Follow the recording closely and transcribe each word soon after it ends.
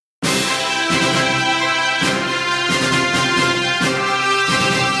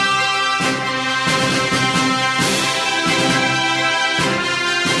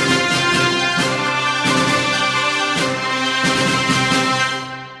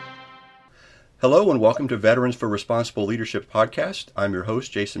Hello and welcome to Veterans for Responsible Leadership podcast. I'm your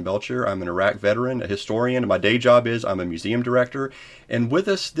host, Jason Belcher. I'm an Iraq veteran, a historian, and my day job is I'm a museum director. And with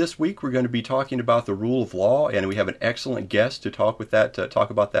us this week, we're going to be talking about the rule of law, and we have an excellent guest to talk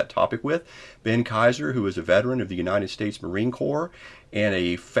about that topic with, Ben Keiser, who is a veteran of the United States Marine Corps and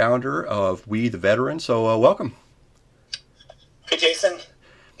a founder of We the Veterans. So welcome. Hey, Jason.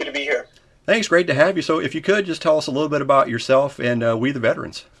 Good to be here. Thanks. Great to have you. So if you could just tell us a little bit about yourself and We the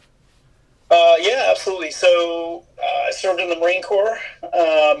Veterans. Yeah, absolutely. So I served in the Marine Corps.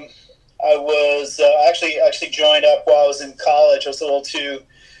 I was actually joined up while I was in college. I was a little too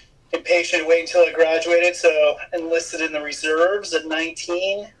impatient to wait until I graduated, so enlisted in the reserves at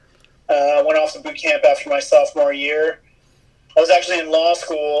 19. Went off to boot camp after my sophomore year. I was actually in law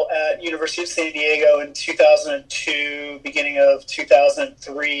school at University of San Diego in 2002, beginning of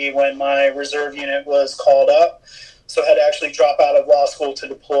 2003, when my reserve unit was called up. So I had to actually drop out of law school to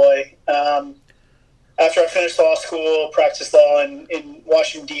deploy. After I finished law school, practiced law in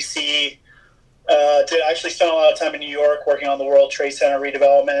Washington, D.C., did actually spend a lot of time in New York working on the World Trade Center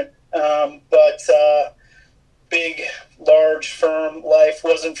redevelopment. But big, large firm life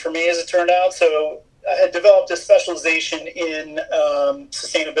wasn't for me, as it turned out. So I had developed a specialization in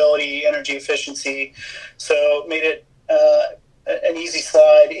sustainability, energy efficiency. So made it an easy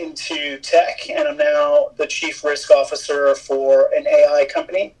slide into tech, and I'm now the chief risk officer for an AI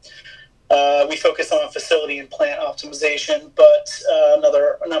company. We focus on facility and plant optimization, but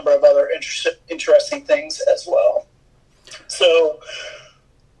a number of other interesting things as well. So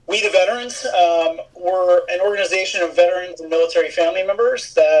We the Veterans, we're an organization of veterans and military family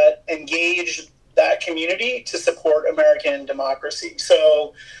members that engage that community to support American democracy.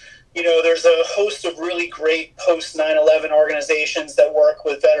 So, you know, there's a host of really great post 9/11 organizations that work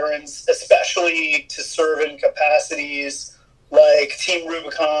with veterans, especially to serve in capacities like Team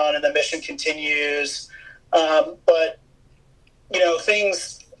Rubicon and the Mission Continues. But, you know,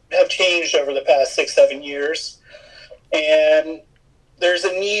 things have changed over the past 6-7 years. And there's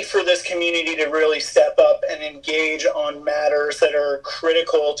a need for this community to really step up and engage on matters that are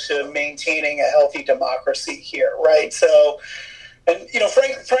critical to maintaining a healthy democracy here, right? So, and, you know,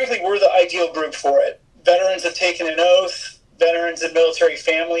 frankly, we're the ideal group for it. Veterans have taken an oath. Veterans and military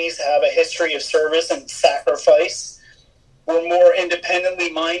families have a history of service and sacrifice. We're more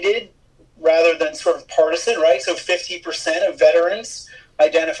independently minded rather than sort of partisan, right? So 50% of veterans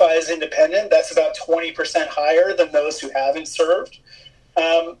identify as independent. That's about 20% higher than those who haven't served.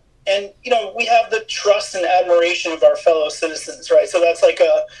 And, you know, we have the trust and admiration of our fellow citizens, right? So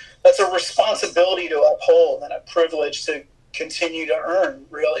that's a responsibility to uphold and a privilege to continue to earn,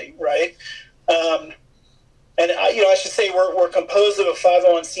 really, right? And I should say we're composed of a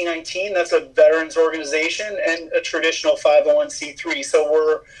 501c19, that's a veterans organization, and a traditional 501c3. So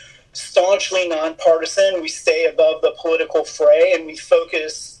we're staunchly nonpartisan. We stay above the political fray, and we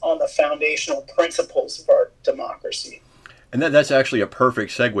focus on the foundational principles of our democracy. And that's actually a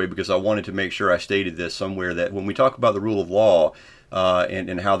perfect segue, because I wanted to make sure I stated this somewhere, that when we talk about the rule of law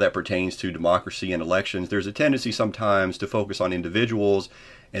and how that pertains to democracy and elections, there's a tendency sometimes to focus on individuals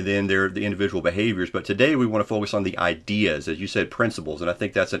and then the individual behaviors. But today we want to focus on the ideas, as you said, principles. And I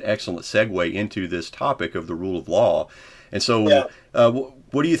think that's an excellent segue into this topic of the rule of law. And so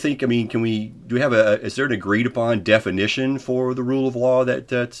what do you think? I mean, is there an agreed upon definition for the rule of law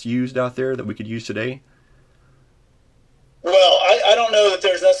that's used out there that we could use today? Well, I don't know that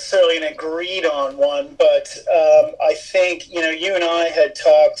there's necessarily an agreed on one, but I think, you know, you and I had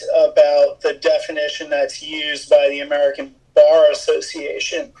talked about the definition that's used by the American Bar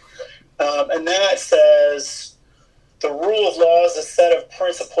Association, and that says the rule of law is a set of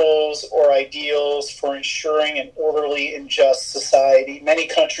principles or ideals for ensuring an orderly and just society. Many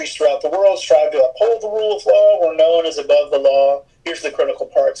countries throughout the world strive to uphold the rule of law, where no one is above the law. Here's the critical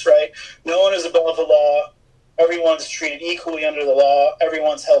parts, right? No one is above the law. Everyone's treated equally under the law.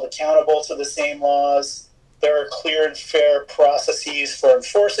 Everyone's held accountable to the same laws. There are clear and fair processes for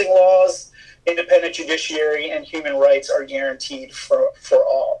enforcing laws. Independent judiciary and human rights are guaranteed for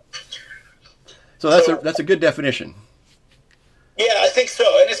all. So that's a good definition. Yeah, I think so.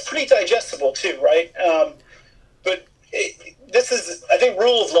 And it's pretty digestible too, right? But I think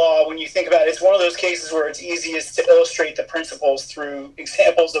rule of law, when you think about it, it's one of those cases where it's easiest to illustrate the principles through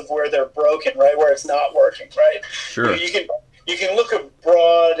examples of where they're broken, right? Where it's not working, right? Sure. You can look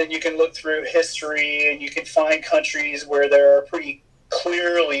abroad and you can look through history and you can find countries where there are pretty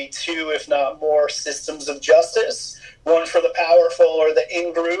clearly two, if not more, systems of justice, one for the powerful or the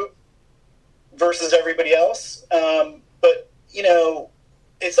in-group versus everybody else. But, you know,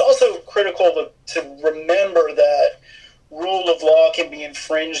 it's also critical to remember that rule of law can be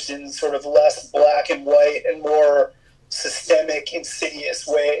infringed in sort of less black and white and more systemic, insidious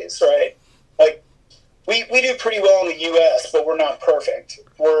ways, right? Like, we do pretty well in the U.S., but we're not perfect.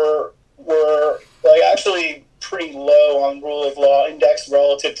 We're like actually pretty low on rule of law index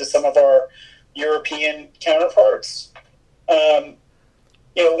relative to some of our European counterparts.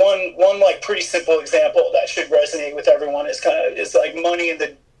 One like pretty simple example that should resonate with everyone is like money in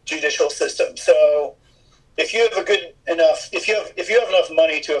the judicial system. So if you have enough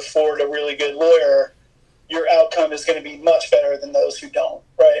money to afford a really good lawyer, your outcome is going to be much better than those who don't,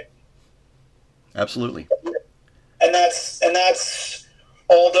 right? Absolutely. And that's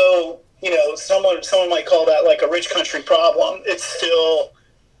although, someone might call that like a rich country problem, it still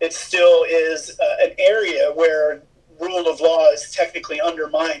is an area where rule of law is technically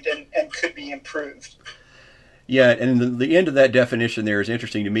undermined and could be improved. Yeah, and the end of that definition there is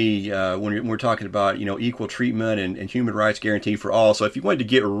interesting to me when we're talking about equal treatment and human rights guarantee for all. So if you wanted to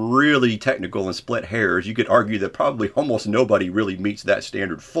get really technical and split hairs, you could argue that probably almost nobody really meets that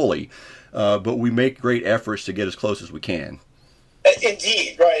standard fully, but we make great efforts to get as close as we can.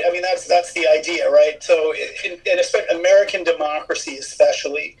 Indeed, right. I mean, that's the idea, right? So, in American democracy,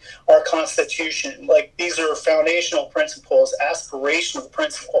 especially our Constitution, like these are foundational principles, aspirational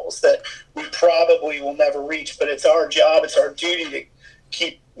principles that we probably will never reach. But it's our job, it's our duty to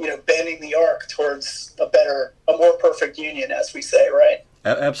keep, bending the arc towards a more perfect union, as we say, right?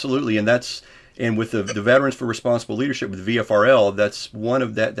 Absolutely, and with the Veterans for Responsible Leadership with VFRL, that's one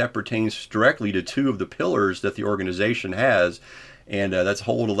of that pertains directly to two of the pillars that the organization has. And that's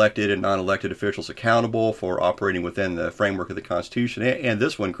hold elected and non-elected officials accountable for operating within the framework of the Constitution. And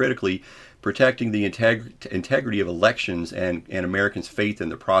this one, critically, protecting the integrity of elections and Americans' faith in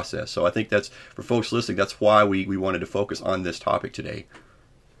the process. So I think that's, for folks listening, that's why we wanted to focus on this topic today.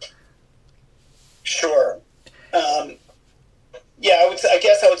 Sure. I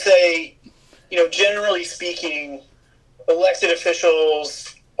guess I would say, generally speaking, elected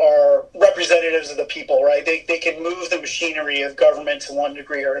officials are representatives of the people, right? They can move the machinery of government to one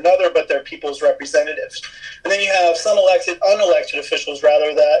degree or another, but they're people's representatives. And then you have some unelected officials,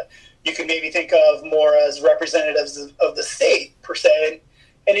 rather, that you can maybe think of more as representatives of the state, per se.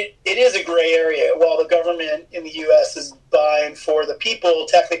 And it is a gray area. While the government in the U.S. is by and for the people,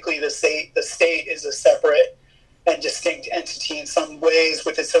 technically the state is a separate and distinct entity in some ways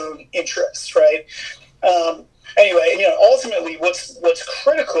with its own interests, right? Anyway, ultimately, what's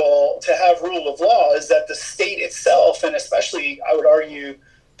critical to have rule of law is that the state itself, and especially, I would argue,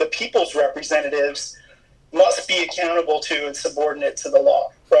 the people's representatives, must be accountable to and subordinate to the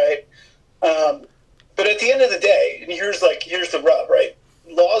law, right? But at the end of the day, and here's the rub, right?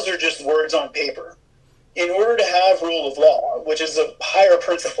 Laws are just words on paper. In order to have rule of law, which is a higher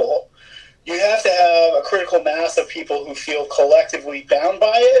principle, you have to have a critical mass of people who feel collectively bound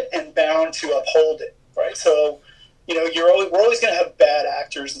by it and bound to uphold it. Right, so we're always going to have bad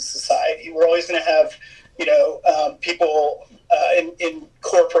actors in society. We're always going to have people in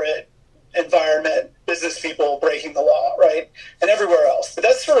corporate environment, business people breaking the law, right, and everywhere else. But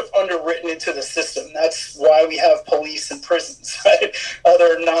that's sort of underwritten into the system. That's why we have police and prisons, right?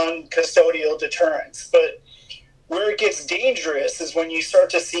 Other non-custodial deterrents. But where it gets dangerous is when you start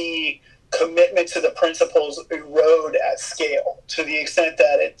to see commitment to the principles erode at scale to the extent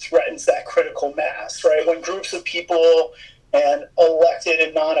that it threatens that critical mass, right? When groups of people and elected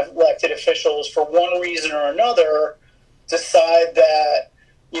and non-elected officials, for one reason or another, decide that,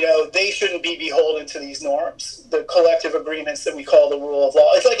 they shouldn't be beholden to these norms, the collective agreements that we call the rule of law.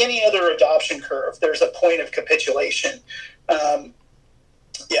 It's like any other adoption curve. There's a point of capitulation.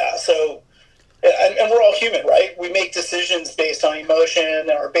 And we're all human, right? We make decisions based on emotion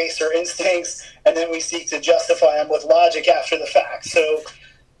and our baser instincts, and then we seek to justify them with logic after the fact. So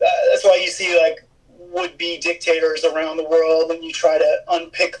that's why you see would-be dictators around the world, and you try to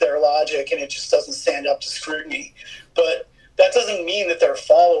unpick their logic, and it just doesn't stand up to scrutiny. But that doesn't mean that their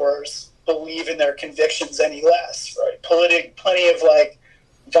followers believe in their convictions any less, right? Plenty of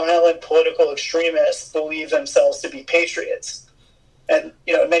violent political extremists believe themselves to be patriots. And,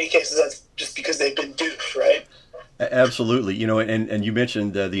 in many cases, that's just because they've been duped, right? Absolutely. And you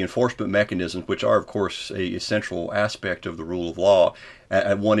mentioned the enforcement mechanisms, which are, of course, a central aspect of the rule of law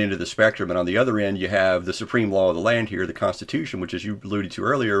at one end of the spectrum. And on the other end, you have the supreme law of the land here, the Constitution, which, as you alluded to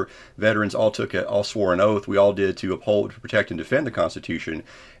earlier, veterans all swore an oath. We all did to uphold, protect, and defend the Constitution.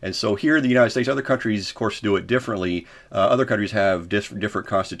 And so here in the United States, other countries, of course, do it differently. Other countries have different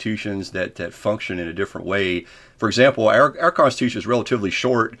constitutions that function in a different way. For example, our Constitution is relatively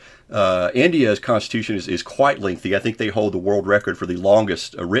short. India's constitution is quite lengthy. I think they hold the world record for the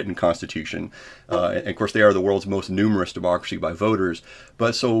longest written constitution. And of course, they are the world's most numerous democracy by voters.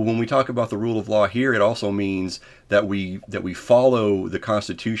 But so when we talk about the rule of law here, it also means that we follow the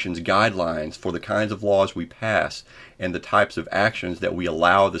Constitution's guidelines for the kinds of laws we pass and the types of actions that we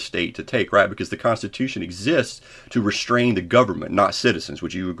allow the state to take, right? Because the Constitution exists to restrain the government, not citizens.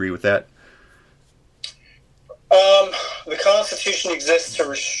 Would you agree with that? The Constitution exists to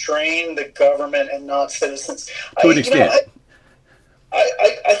restrain the government and not citizens. To an extent.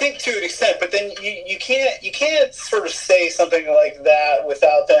 I think to an extent, but then you can't sort of say something like that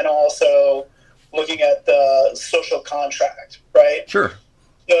without then also looking at the social contract, right? Sure.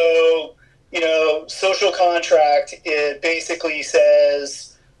 So, social contract, it basically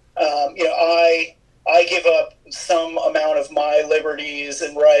says, I give up some amount of my liberties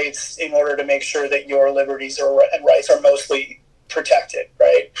and rights in order to make sure that your liberties and rights are mostly protected,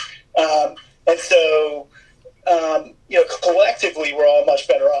 right? And so, collectively, we're all much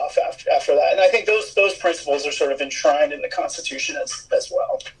better off after that. And I think those principles are sort of enshrined in the Constitution as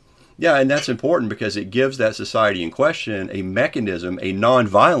well. Yeah, and that's important because it gives that society in question a mechanism, a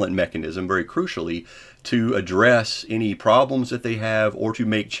nonviolent mechanism, very crucially, to address any problems that they have or to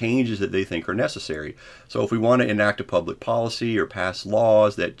make changes that they think are necessary. So if we want to enact a public policy or pass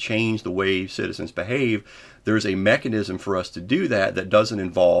laws that change the way citizens behave, there's a mechanism for us to do that doesn't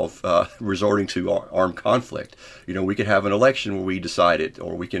involve resorting to armed conflict. We could have an election where we decide it,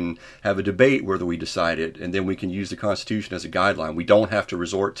 or we can have a debate where we decide it, and then we can use the Constitution as a guideline. We don't have to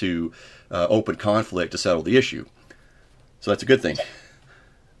resort to open conflict to settle the issue. So that's a good thing.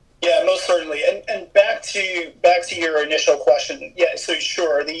 Yeah, most certainly. And back to your initial question. Yeah, so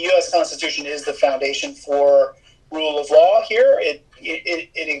sure, the U.S. Constitution is the foundation for rule of law here.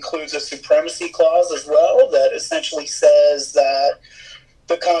 It includes a supremacy clause as well that essentially says that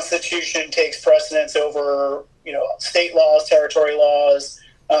the Constitution takes precedence over, state laws, territory laws,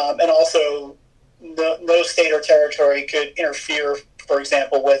 and also no state or territory could interfere, for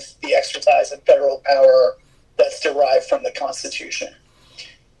example, with the exercise of federal power that's derived from the Constitution.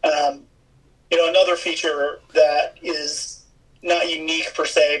 Another feature that is not unique per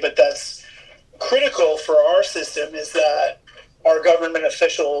se, but that's critical for our system is that our government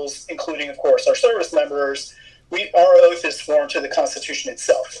officials, including, of course, our service members, our oath is sworn to the Constitution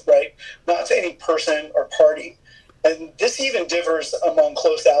itself, right? Not to any person or party. And this even differs among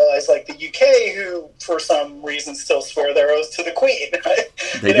close allies like the UK, who, for some reason, still swear their oath to the Queen. Right?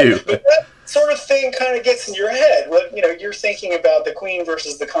 They do. But that sort of thing kind of gets in your head. You're thinking about the Queen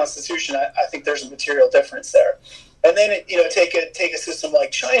versus the Constitution. I think there's a material difference there. And then, take a system like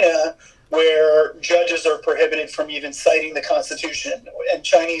China, where judges are prohibited from even citing the Constitution, and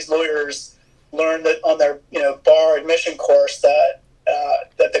Chinese lawyers learn that on their bar admission course that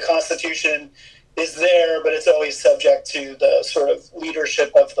the Constitution is there, but it's always subject to the sort of leadership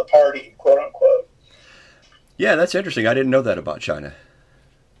of the party, quote unquote. Yeah, that's interesting. I didn't know that about China.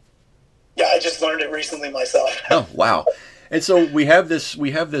 Yeah, I just learned it recently myself. Oh, wow. And so we have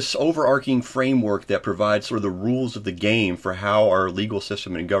this overarching framework that provides sort of the rules of the game for how our legal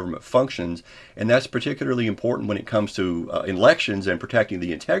system and government functions, and that's particularly important when it comes to elections and protecting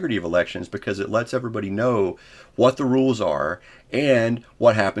the integrity of elections, because it lets everybody know what the rules are and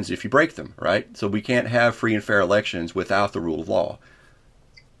what happens if you break them, right? So we can't have free and fair elections without the rule of law.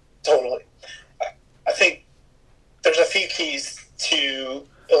 Totally. I think there's a few keys to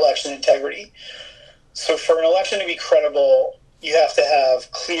election integrity. So for an election to be credible, you have to have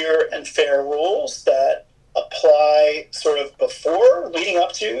clear and fair rules that apply sort of before, leading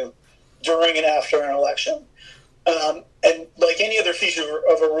up to, during, and after an election. And like any other feature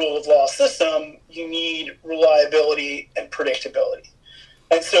of a rule of law system, you need reliability and predictability.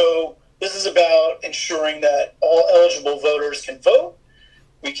 And so this is about ensuring that all eligible voters can vote.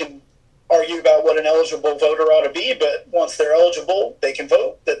 We can argue about what an eligible voter ought to be, but once they're eligible, they can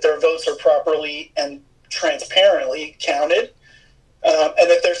vote, that their votes are properly and transparently counted, and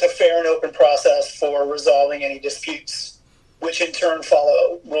that there's a fair and open process for resolving any disputes, which in turn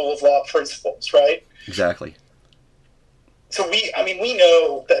follow rule of law principles, right? Exactly. So we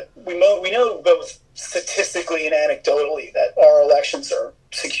know that we know both statistically and anecdotally that our elections are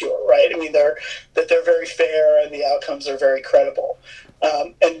secure, right? I mean, they're very fair and the outcomes are very credible.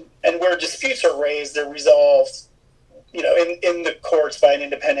 And where disputes are raised, they're resolved, in the courts by an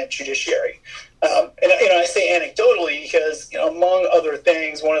independent judiciary. And I say anecdotally because, among other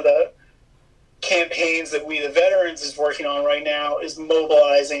things, one of the campaigns that We the Veterans is working on right now is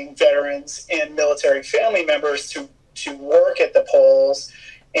mobilizing veterans and military family members to work at the polls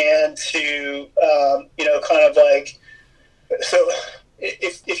and to, kind of like, so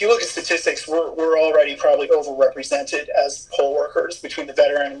if you look at statistics, we're already probably overrepresented as poll workers between the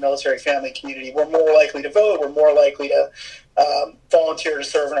veteran and military family community. We're more likely to vote. We're more likely to volunteer to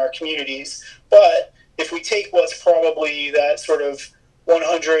serve in our communities. But if we take what's probably that sort of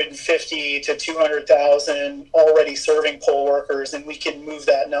 150 to 200,000 already serving poll workers, and we can move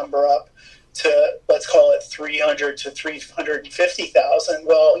that number up to, let's call it 300 to 350,000.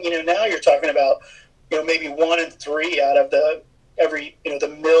 Well, now you're talking about, maybe 1 in 3 out of the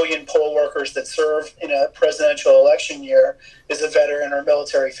million poll workers that serve in a presidential election year is a veteran or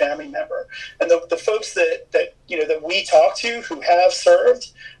military family member. And the folks that we talk to who have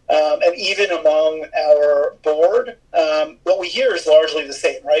served, and even among our board, what we hear is largely the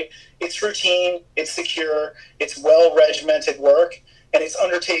same, right? It's routine, it's secure, it's well-regimented work, and it's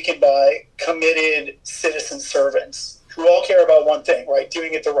undertaken by committed citizen servants who all care about one thing, right?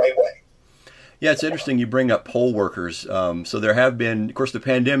 Doing it the right way. Yeah, it's interesting you bring up poll workers. So there have been, of course, the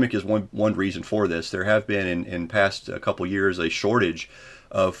pandemic is one reason for this. There have been in past a couple years a shortage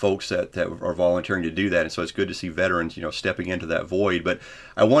of folks that are volunteering to do that, and so it's good to see veterans, stepping into that void. But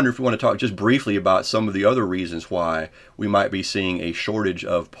I wonder if you want to talk just briefly about some of the other reasons why we might be seeing a shortage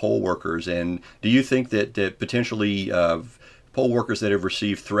of poll workers, and do you think that potentially poll workers that have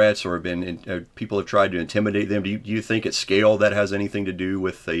received threats or have been people have tried to intimidate them, do you think at scale that has anything to do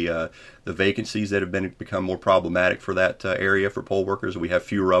with the vacancies that have become more problematic for that area for poll workers? We have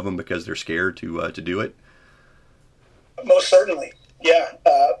fewer of them because they're scared to do it. Most certainly. Yeah,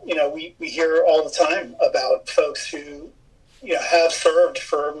 we hear all the time about folks who, have served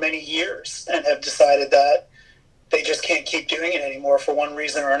for many years and have decided that they just can't keep doing it anymore for one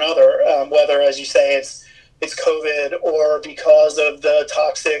reason or another, whether, as you say, it's COVID or because of the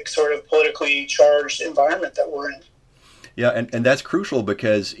toxic sort of politically charged environment that we're in. Yeah, and that's crucial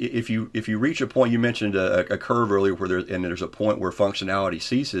because if you reach a point, you mentioned a curve earlier where there's a point where functionality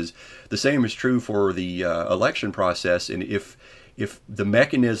ceases. The same is true for the election process, and if the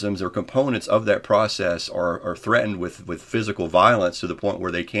mechanisms or components of that process are threatened with physical violence to the point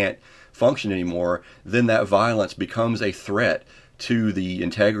where they can't function anymore, then that violence becomes a threat to the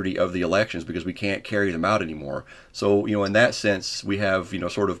integrity of the elections because we can't carry them out anymore. So, in that sense, we have,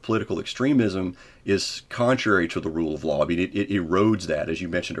 sort of political extremism is contrary to the rule of law. I mean, it erodes that, as you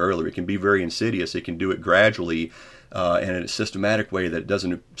mentioned earlier. It can be very insidious. It can do it gradually and in a systematic way that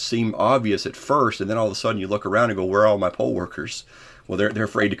doesn't seem obvious at first, and then all of a sudden you look around and go, where are all my poll workers? Well, they're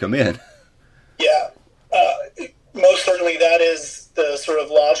afraid to come in. Yeah, most certainly that is the sort of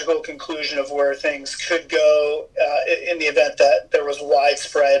logical conclusion of where things could go in the event that there was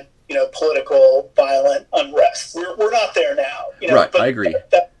widespread, political violent unrest. We're not there now, Right, but I agree.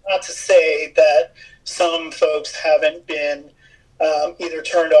 That's not to say that some folks haven't been either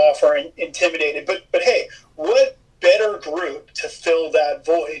turned off or intimidated. But hey, what better group to fill that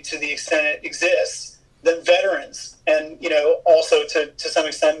void to the extent it exists than veterans and, also to some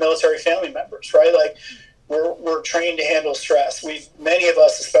extent military family members, right? Like we're trained to handle stress. Many of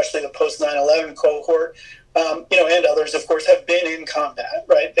us, especially the post 9/11 cohort, and others, of course, have been in combat,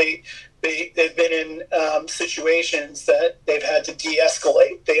 right? They've been in situations that they've had to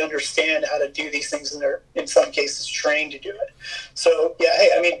de-escalate. They understand how to do these things, and they're, in some cases, trained to do it. So, yeah, hey,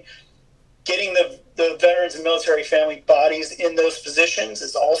 I mean, getting the veterans and military family bodies in those positions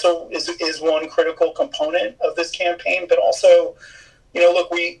is also is one critical component of this campaign. But also,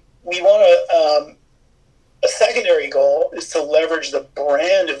 look, we want to a secondary goal is to leverage the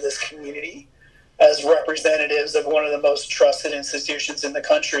brand of this community as representatives of one of the most trusted institutions in the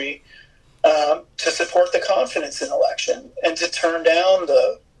country to support the confidence in election and to turn down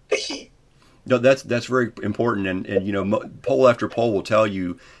the heat. No, that's very important, and poll after poll will tell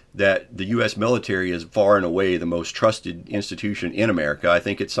you that the U.S. military is far and away the most trusted institution in America. I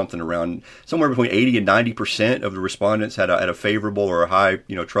think it's something around somewhere between 80 and 90% of the respondents had a favorable or a high,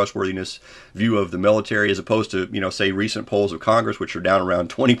 trustworthiness view of the military, as opposed to, say, recent polls of Congress, which are down around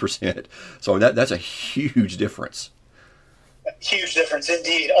 20%. So that's a huge difference. Huge difference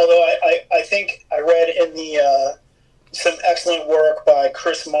indeed. Although I think I read in the some excellent work by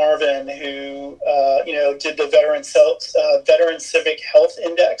Chris Marvin, who did the Veteran Civic Health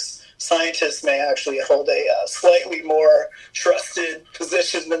Index. Scientists may actually hold a slightly more trusted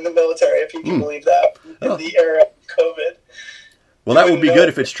position than the military, if you can believe that, in the era of COVID. Well, that would be good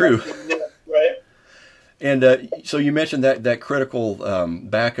if it's true. Right. And so you mentioned that critical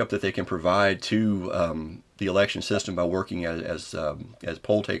backup that they can provide to the election system by working as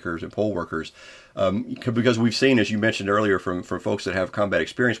poll takers and poll workers. Because we've seen, as you mentioned earlier, from folks that have combat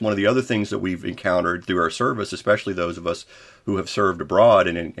experience, one of the other things that we've encountered through our service, especially those of us who have served abroad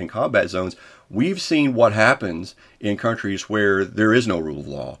and in combat zones, we've seen what happens in countries where there is no rule of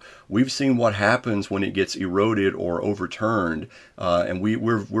law. We've seen what happens when it gets eroded or overturned, and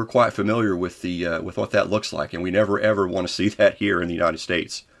we're quite familiar with with what that looks like, and we never ever want to see that here in the United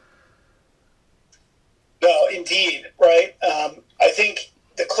States. No, indeed, right. I think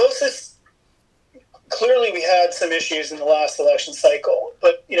the closest. Clearly, we had some issues in the last election cycle,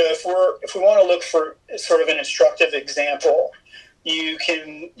 but if we want to look for sort of an instructive example, you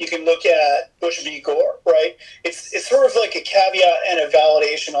can look at Bush v. Gore, right? It's sort of like a caveat and a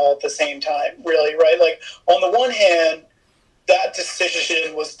validation all at the same time, really, right? Like on the one hand, that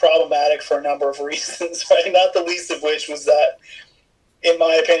decision was problematic for a number of reasons, right? Not the least of which was that, in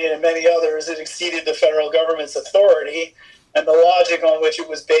my opinion and many others, it exceeded the federal government's authority, and the logic on which it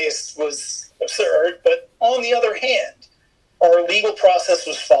was based was absurd. But on the other hand, our legal process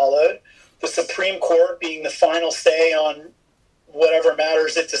was followed. The Supreme Court, being the final say on whatever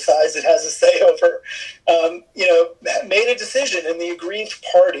matters it decides it has a say over, made a decision, and the aggrieved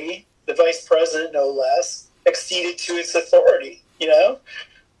party, the vice president no less, acceded to its authority.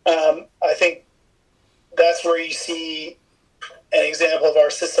 I think that's where you see an example of our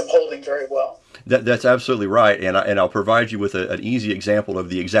system holding very well. That's absolutely right, and I'll provide you with an easy example of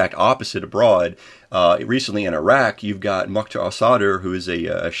the exact opposite abroad. Recently in Iraq, you've got Muqtada al-Sadr, who is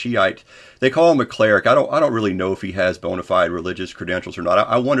a Shiite. They call him a cleric. I don't really know if he has bona fide religious credentials or not.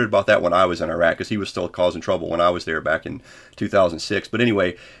 I wondered about that when I was in Iraq, because he was still causing trouble when I was there back in 2006. But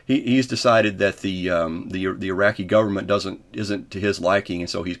anyway, he's decided that the Iraqi government isn't to his liking, and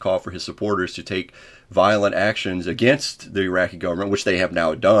so he's called for his supporters to take violent actions against the Iraqi government, which they have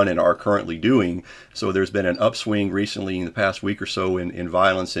now done and are currently doing. So there's been an upswing recently in the past week or so in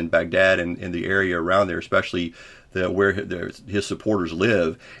violence in Baghdad and in the area around there, especially where his supporters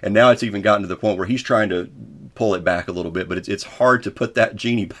live. And now it's even gotten to the point where he's trying to pull it back a little bit, but it's hard to put that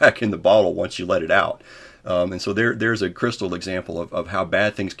genie back in the bottle once you let it out. And so there's a crystal example of how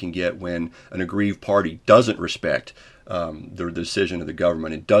bad things can get when an aggrieved party doesn't respect the decision of the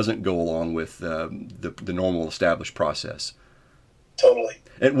government and doesn't go along with the normal established process. Totally.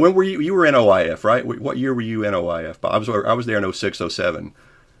 And when were you were in OIF, right? What year were you in OIF? I was there in 06, 07.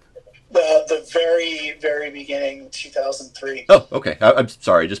 The very, very beginning, 2003. Oh, okay. I'm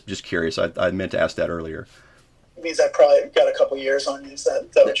sorry, just curious. I meant to ask that earlier. It means I probably got a couple years on you. Is that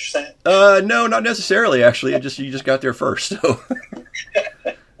what you're saying? No, not necessarily. Actually, you just got there first. So.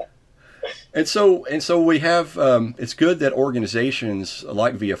 And so we have. It's good that organizations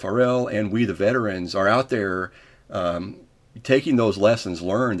like VFRL and We the Veterans are out there taking those lessons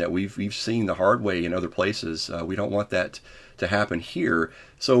learned that we've seen the hard way in other places. We don't want that to happen here.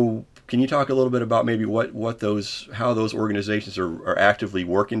 So can you talk a little bit about maybe how those organizations are actively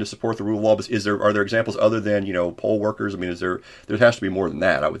working to support the rule of law? Are there examples other than poll workers? I mean, there has to be more than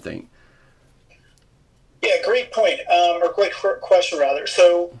that, I would think. Yeah, great point, or great question rather.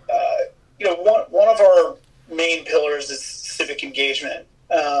 So one of our main pillars is civic engagement.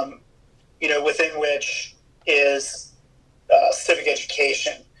 Within which is civic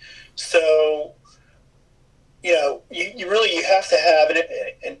education. So you have to have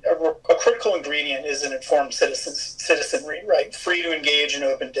a critical ingredient is an informed citizenry, right? Free to engage in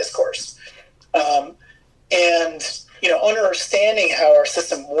open discourse. And understanding how our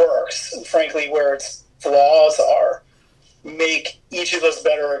system works, and frankly, where its flaws are, make each of us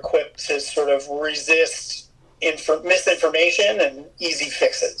better equipped to sort of resist misinformation and easy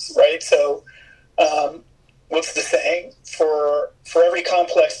fixes, right? So, what's the saying? For every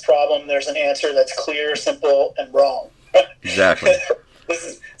complex problem, there's an answer that's clear, simple, and wrong. Exactly.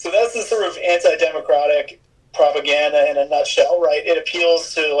 So that's the sort of anti-democratic propaganda in a nutshell, right? It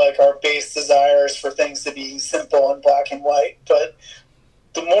appeals to our base desires for things to be simple and black and white. But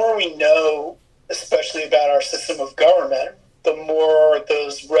the more we know, especially about our system of government, the more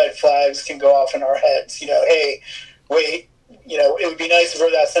those red flags can go off in our heads. Hey, wait, it would be nice if it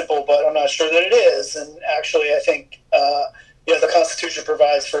were that simple, but I'm not sure that it is. And actually, I think, the Constitution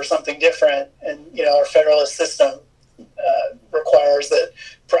provides for something different. And, our federalist system requires that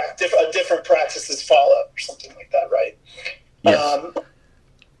different practices follow or something like that, right? Yes.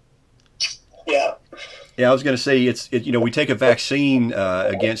 Yeah. Yeah, I was going to say we take a vaccine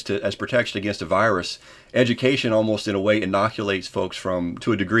as protection against a virus. Education almost in a way inoculates folks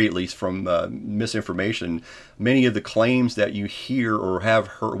to a degree at least, from misinformation. Many of the claims that you hear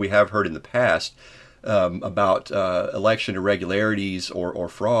or we have heard in the past about election irregularities or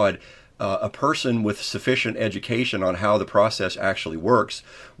fraud, a person with sufficient education on how the process actually works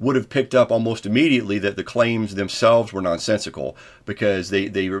would have picked up almost immediately that the claims themselves were nonsensical, because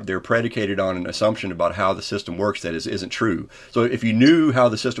they're predicated on an assumption about how the system works that isn't true. So if you knew how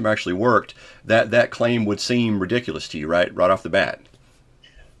the system actually worked, that claim would seem ridiculous to you right off the bat.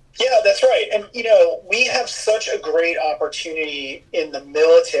 Yeah, that's right. And, we have such a great opportunity in the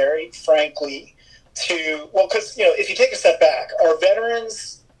military, frankly, because, if you take a step back, our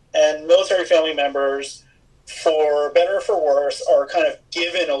veterans and military family members, for better or for worse, are kind of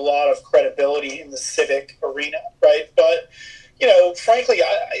given a lot of credibility in the civic arena, right? But, frankly,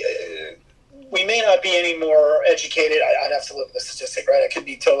 we may not be any more educated. I'd have to look at the statistic, right? I could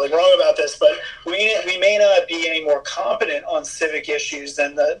be totally wrong about this, but we may not be any more competent on civic issues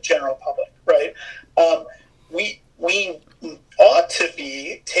than the general public, right? We ought to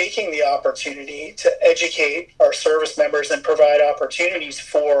be taking the opportunity to educate our service members and provide opportunities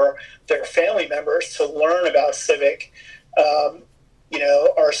for their family members to learn about civic,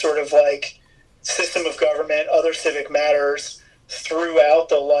 our sort of like system of government, other civic matters throughout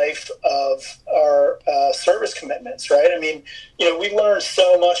the life of our service commitments, right? I mean, we learn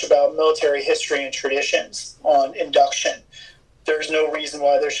so much about military history and traditions on induction. There's no reason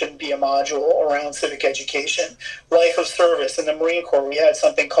why there shouldn't be a module around civic education. Life of service. In the Marine Corps, we had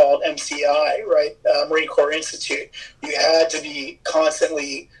something called MCI, right? Marine Corps Institute. You had to be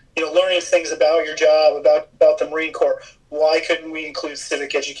constantly, learning things about your job, about the Marine Corps. Why couldn't we include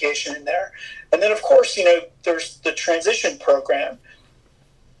civic education in there? And then, of course, there's the transition program.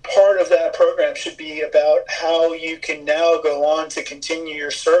 Part of that program should be about how you can now go on to continue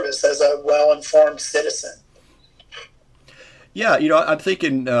your service as a well-informed citizen. Yeah, I'm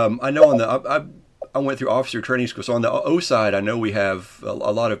thinking, I know I went through officer training school, so on the O side, I know we have a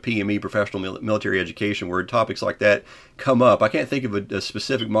lot of PME, professional military education, where topics like that come up. I can't think of a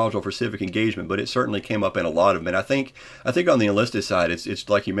specific module for civic engagement, but it certainly came up in a lot of them. And I think on the enlisted side, it's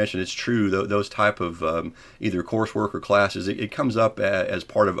like you mentioned, it's true, those type of either coursework or classes, it comes up as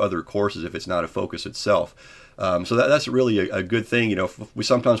part of other courses if it's not a focus itself. So that's really a good thing.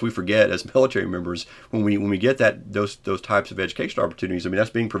 Sometimes we forget as military members when we get those types of education opportunities. I mean, that's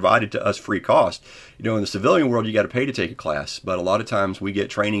being provided to us free cost. In the civilian world, you got to pay to take a class, but a lot of times we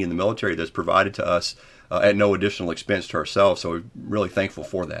get training in the military that's provided to us at no additional expense to ourselves. So we're really thankful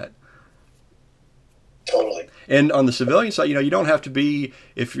for that. Totally. And on the civilian side, you don't have to be,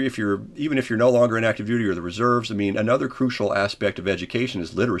 if you're no longer in active duty or the reserves. I mean, another crucial aspect of education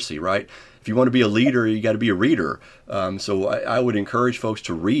is literacy, right? If you want to be a leader, you got to be a reader. So I would encourage folks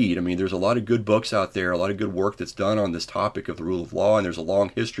to read. I mean, there's a lot of good books out there, a lot of good work that's done on this topic of the rule of law, and there's a long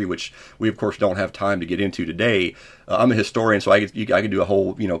history, which we, of course, don't have time to get into today. I'm a historian, so I could do a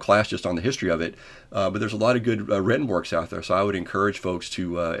whole class just on the history of it. But there's a lot of good written works out there, so I would encourage folks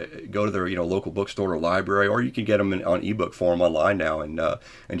to go to their local bookstore or library, or you can get them on ebook form online now, and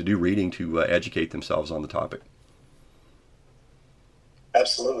to do reading to educate themselves on the topic.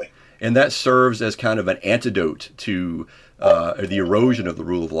 Absolutely. And that serves as kind of an antidote to the erosion of the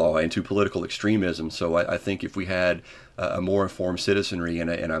rule of law and to political extremism. So I think if we had a more informed citizenry, and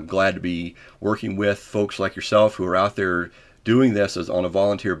I'm glad to be working with folks like yourself who are out there doing this as on a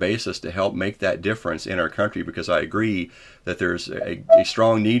volunteer basis to help make that difference in our country, because I agree that there's a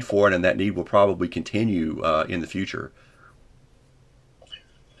strong need for it, and that need will probably continue in the future.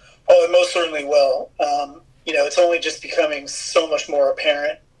 Oh, it most certainly will. It's only just becoming so much more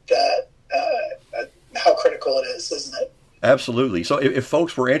apparent that how critical it is, isn't it? Absolutely. So if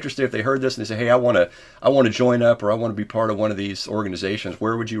folks were interested, if they heard this and they say, hey, I want to join up, or I want to be part of one of these organizations,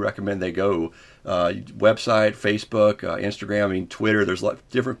 where would you recommend they go? Website, Facebook, Instagram, Twitter. There's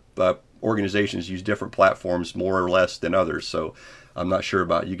different organizations use different platforms more or less than others. So I'm not sure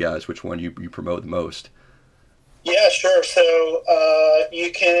about you guys, which one you promote the most. Yeah, sure. So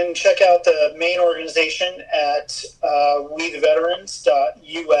you can check out the main organization at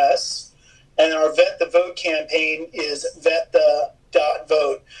wetheveterans.us. And our Vet the Vote campaign is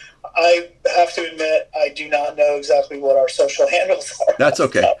vetthe.vote. I have to admit, I do not know exactly what our social handles are. That's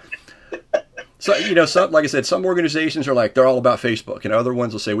okay. So, like I said, some organizations are like, they're all about Facebook, and other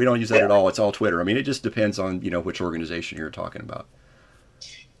ones will say, we don't use that at all. It's all Twitter. I mean, it just depends on, which organization you're talking about.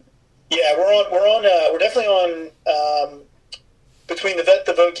 Yeah, we're definitely on, between the Vet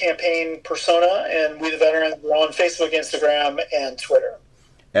the Vote campaign persona and We the Veterans, we're on Facebook, Instagram, and Twitter.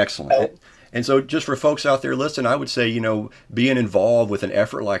 Excellent. And so just for folks out there listening, I would say, being involved with an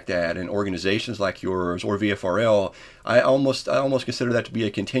effort like that and organizations like yours or VFRL, I almost consider that to be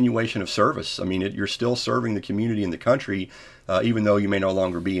a continuation of service. I mean, you're still serving the community and the country, even though you may no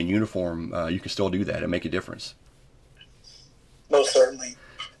longer be in uniform. You can still do that and make a difference. Most certainly.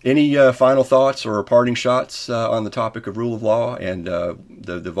 Any final thoughts or parting shots on the topic of rule of law and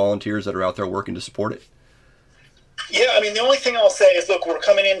the volunteers that are out there working to support it? Yeah, I mean, the only thing I'll say is, look, we're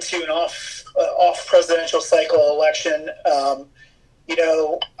coming into an off presidential cycle election. I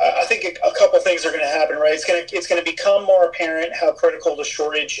think a couple things are going to happen, right? It's going to become more apparent how critical the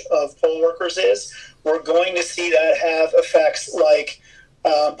shortage of poll workers is. We're going to see that have effects like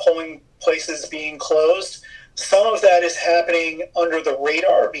polling places being closed. Some of that is happening under the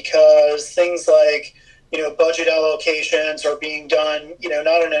radar because things like, budget allocations are being done,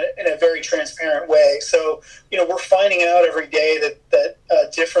 not in a very transparent way. So, we're finding out every day that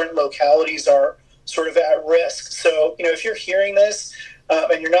different localities are sort of at risk. So, if you're hearing this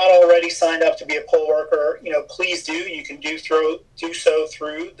and you're not already signed up to be a poll worker, please do. You can do so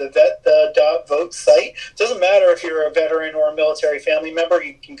through the vet.vote site. It doesn't matter if you're a veteran or a military family member.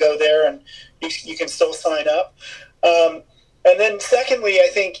 You can go there and you can still sign up. And then secondly, I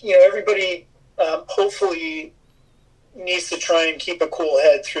think, everybody hopefully needs to try and keep a cool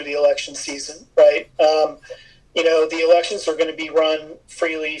head through the election season, right? The elections are going to be run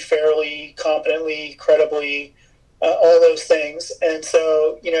freely, fairly, competently, credibly, all those things. And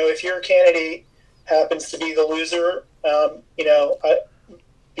so, if your candidate happens to be the loser,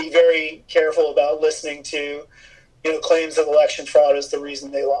 be very careful about listening to, claims of election fraud as the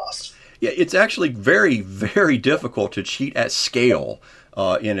reason they lost. Yeah, it's actually very, very difficult to cheat at scale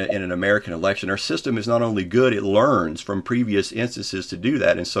in an American election. Our system is not only good, it learns from previous instances to do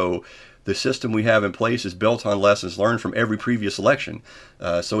that. And so the system we have in place is built on lessons learned from every previous election.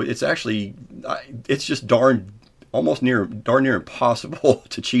 So it's actually, it's just darn near impossible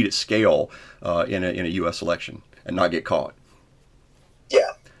to cheat at scale in a U.S. election and not get caught.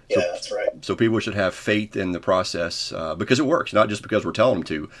 Yeah, that's right. So people should have faith in the process because it works, not just because we're telling them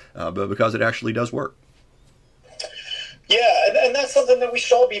to, but because it actually does work. Yeah, and that's something that we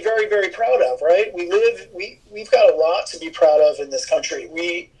should all be very, very proud of, right? We've got a lot to be proud of in this country.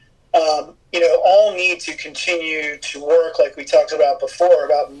 We, all need to continue to work, like we talked about before,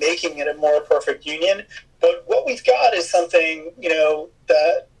 about making it a more perfect union. But what we've got is something,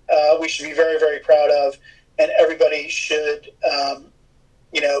 that we should be very, very proud of, and everybody should,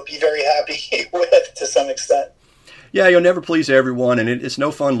 be very happy with to some extent. Yeah, you'll never please everyone, and it's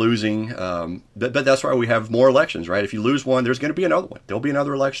no fun losing. But that's why we have more elections, right? If you lose one, there's going to be another one. There'll be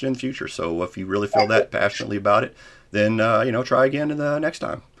another election in the future. So if you really feel that passionately about it, then try again the next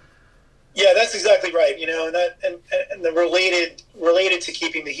time. Yeah, that's exactly right. And the related to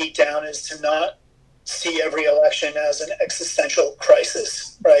keeping the heat down is to not see every election as an existential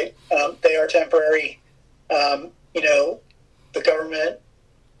crisis, right? They are temporary. The government,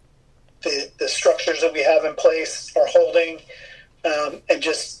 the structures that we have in place are holding, and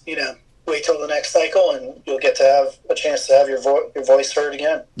just, wait till the next cycle and you'll get to have a chance to have your voice heard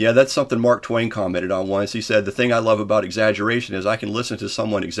again. Yeah, that's something Mark Twain commented on once. He said, the thing I love about exaggeration is I can listen to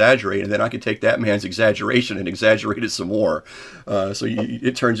someone exaggerate and then I can take that man's exaggeration and exaggerate it some more.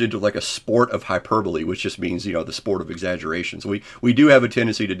 It turns into like a sport of hyperbole, which just means, the sport of exaggeration. So we do have a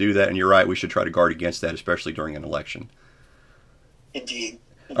tendency to do that, and you're right, we should try to guard against that, especially during an election. Indeed.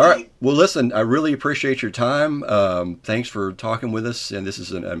 All right. Well, listen, I really appreciate your time. Thanks for talking with us. And this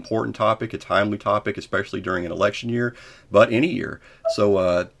is an important topic, a timely topic, especially during an election year, but any year.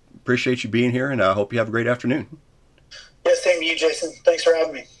 So appreciate you being here, and I hope you have a great afternoon. Yeah, same to you, Jason. Thanks for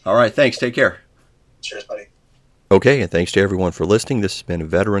having me. All right. Thanks. Take care. Cheers, buddy. Okay, and thanks to everyone for listening. This has been a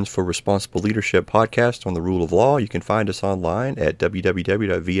Veterans for Responsible Leadership podcast on the rule of law. You can find us online at www.vfrl.org.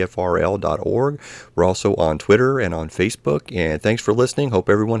 We're also on Twitter and on Facebook. And thanks for listening. Hope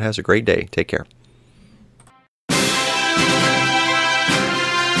everyone has a great day. Take care.